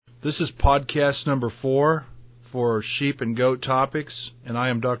This is podcast number 4 for sheep and goat topics, and I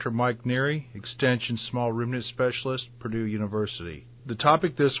am Dr. Mike Neary, Extension Small Ruminant Specialist, Purdue University. The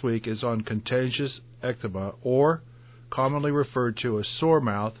topic this week is on contagious ecthyma, or commonly referred to as sore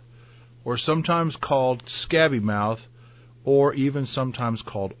mouth, or sometimes called scabby mouth, or even sometimes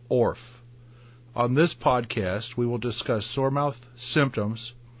called ORF. On this podcast, we will discuss sore mouth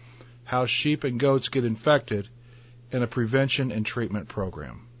symptoms, how sheep and goats get infected, and a prevention and treatment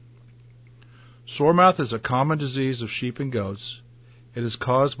program. Sore mouth is a common disease of sheep and goats. It is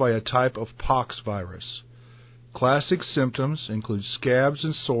caused by a type of pox virus. Classic symptoms include scabs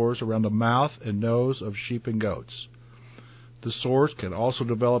and sores around the mouth and nose of sheep and goats. The sores can also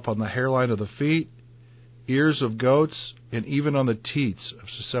develop on the hairline of the feet, ears of goats, and even on the teats of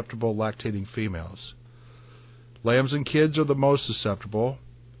susceptible lactating females. Lambs and kids are the most susceptible,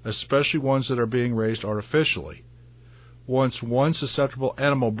 especially ones that are being raised artificially. Once one susceptible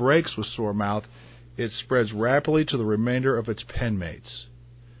animal breaks with sore mouth, it spreads rapidly to the remainder of its pen mates.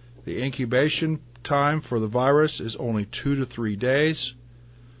 The incubation time for the virus is only 2 to 3 days,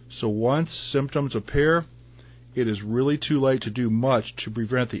 so once symptoms appear, it is really too late to do much to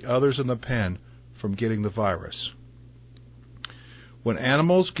prevent the others in the pen from getting the virus. When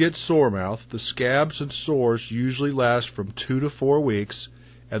animals get sore mouth, the scabs and sores usually last from 2 to 4 weeks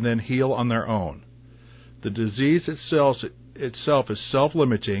and then heal on their own. The disease itself is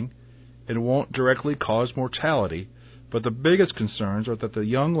self-limiting and won't directly cause mortality, but the biggest concerns are that the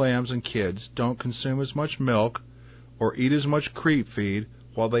young lambs and kids don't consume as much milk or eat as much creep feed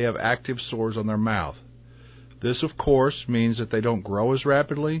while they have active sores on their mouth. This, of course, means that they don't grow as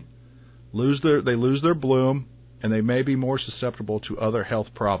rapidly, they lose their bloom, and they may be more susceptible to other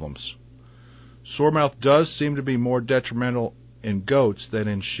health problems. Sore mouth does seem to be more detrimental in goats than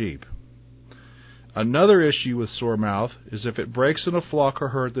in sheep. Another issue with sore mouth is if it breaks in a flock or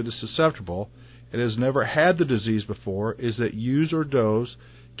herd that is susceptible and has never had the disease before, is that ewes or does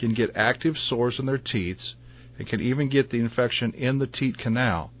can get active sores in their teats and can even get the infection in the teat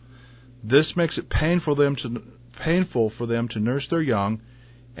canal. This makes it painful for them to nurse their young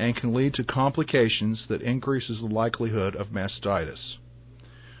and can lead to complications that increases the likelihood of mastitis.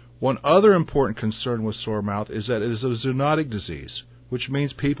 One other important concern with sore mouth is that it is a zoonotic disease, which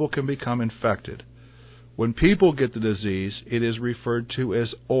means people can become infected. When people get the disease, it is referred to as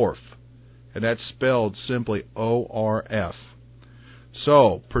ORF, and that's spelled simply O-R-F.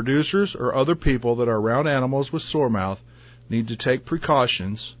 So, producers or other people that are around animals with sore mouth need to take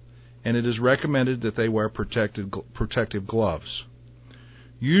precautions, and it is recommended that they wear protective gloves.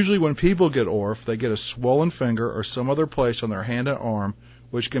 Usually when people get ORF, they get a swollen finger or some other place on their hand and arm,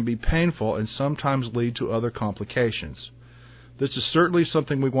 which can be painful and sometimes lead to other complications. This is certainly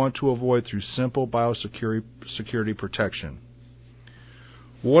something we want to avoid through simple biosecurity protection.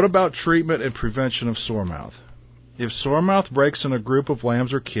 What about treatment and prevention of sore mouth? If sore mouth breaks in a group of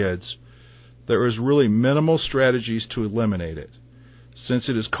lambs or kids, there is really minimal strategies to eliminate it. Since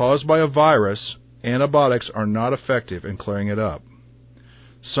it is caused by a virus, antibiotics are not effective in clearing it up.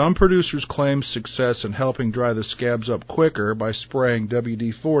 Some producers claim success in helping dry the scabs up quicker by spraying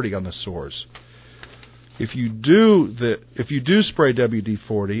WD-40 on the sores. If you do spray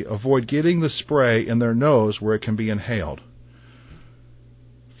WD-40, avoid getting the spray in their nose where it can be inhaled.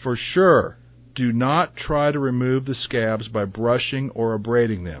 For sure, do not try to remove the scabs by brushing or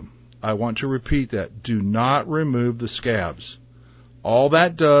abrading them. I want to repeat that. Do not remove the scabs. All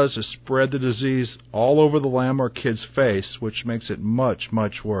that does is spread the disease all over the lamb or kid's face, which makes it much,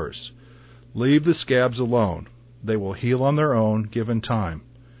 much worse. Leave the scabs alone. They will heal on their own, given time.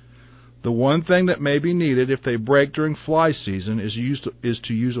 The one thing that may be needed if they break during fly season is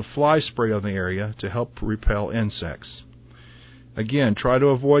to use a fly spray on the area to help repel insects. Again, try to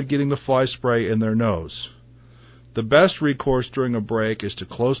avoid getting the fly spray in their nose. The best recourse during a break is to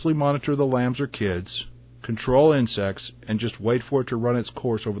closely monitor the lambs or kids, control insects, and just wait for it to run its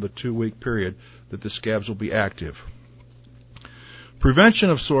course over the 2-week period that the scabs will be active. Prevention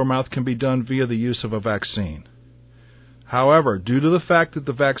of sore mouth can be done via the use of a vaccine. However, due to the fact that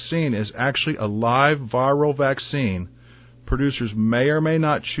the vaccine is actually a live viral vaccine, producers may or may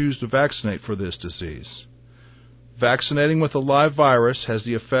not choose to vaccinate for this disease. Vaccinating with a live virus has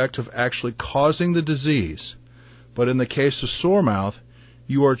the effect of actually causing the disease, but in the case of sore mouth,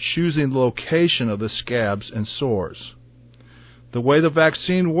 you are choosing the location of the scabs and sores. The way the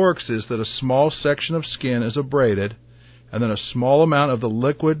vaccine works is that a small section of skin is abraded, and then a small amount of the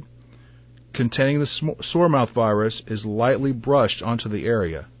liquid containing the sore mouth virus is lightly brushed onto the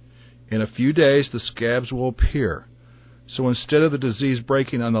area. In a few days, the scabs will appear. So instead of the disease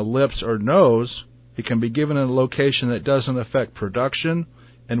breaking on the lips or nose, it can be given in a location that doesn't affect production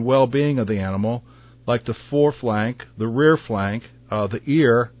and well-being of the animal, like the foreflank, the rear flank, the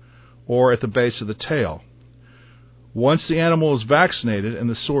ear, or at the base of the tail. Once the animal is vaccinated and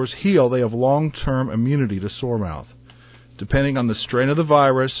the sores heal, they have long-term immunity to sore mouth. Depending on the strain of the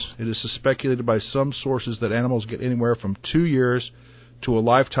virus, it is speculated by some sources that animals get anywhere from 2 years to a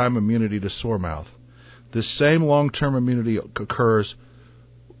lifetime immunity to sore mouth. This same long-term immunity occurs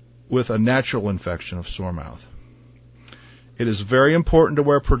with a natural infection of sore mouth. It is very important to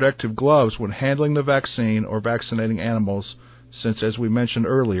wear protective gloves when handling the vaccine or vaccinating animals, since, as we mentioned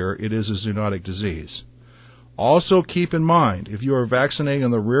earlier, it is a zoonotic disease. Also keep in mind, if you are vaccinating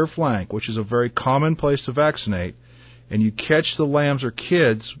on the rear flank, which is a very common place to vaccinate, and you catch the lambs or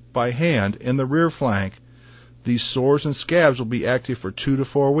kids by hand in the rear flank, these sores and scabs will be active for 2 to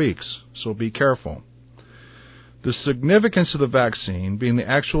 4 weeks, so be careful. The significance of the vaccine, being the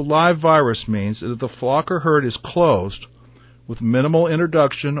actual live virus, means that if the flock or herd is closed, with minimal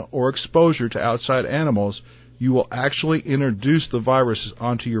introduction or exposure to outside animals, you will actually introduce the virus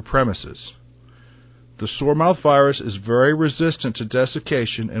onto your premises. The sore mouth virus is very resistant to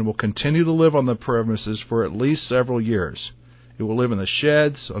desiccation and will continue to live on the premises for at least several years. It will live in the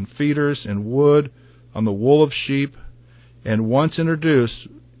sheds, on feeders, in wood, on the wool of sheep, and once introduced,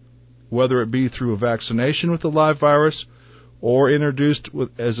 whether it be through a vaccination with the live virus or introduced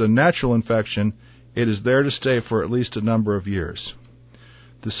as a natural infection, it is there to stay for at least a number of years.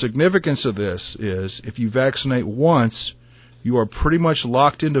 The significance of this is, if you vaccinate once, you are pretty much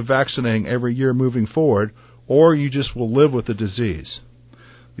locked into vaccinating every year moving forward, or you just will live with the disease.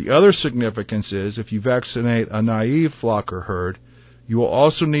 The other significance is, if you vaccinate a naive flock or herd, you will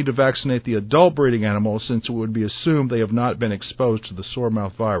also need to vaccinate the adult breeding animals, since it would be assumed they have not been exposed to the sore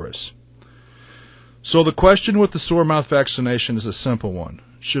mouth virus. So the question with the sore mouth vaccination is a simple one.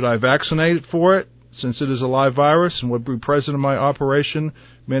 Should I vaccinate for it, since it is a live virus and would be present in my operation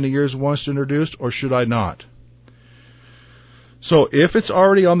many years once introduced, or should I not? So if it's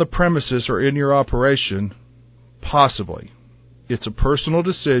already on the premises or in your operation, possibly. It's a personal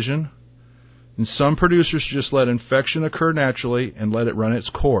decision, and some producers just let infection occur naturally and let it run its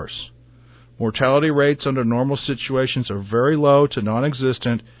course. Mortality rates under normal situations are very low to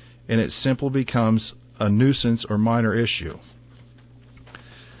non-existent, and it simply becomes a nuisance or minor issue.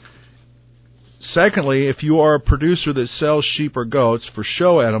 Secondly, if you are a producer that sells sheep or goats for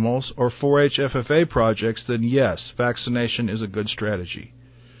show animals or 4-H FFA projects, then yes, vaccination is a good strategy.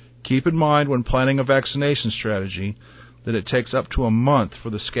 Keep in mind when planning a vaccination strategy that it takes up to a month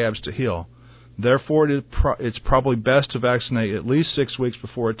for the scabs to heal. Therefore, it's probably best to vaccinate at least 6 weeks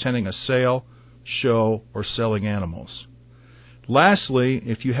before attending a sale, show, or selling animals. Lastly,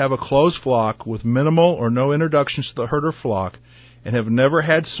 if you have a closed flock with minimal or no introductions to the herd or flock and have never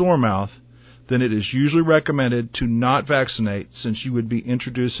had sore mouth, then it is usually recommended to not vaccinate, since you would be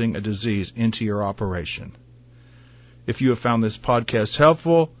introducing a disease into your operation. If you have found this podcast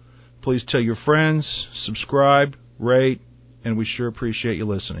helpful, please tell your friends, subscribe, rate, and we sure appreciate you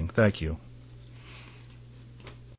listening. Thank you.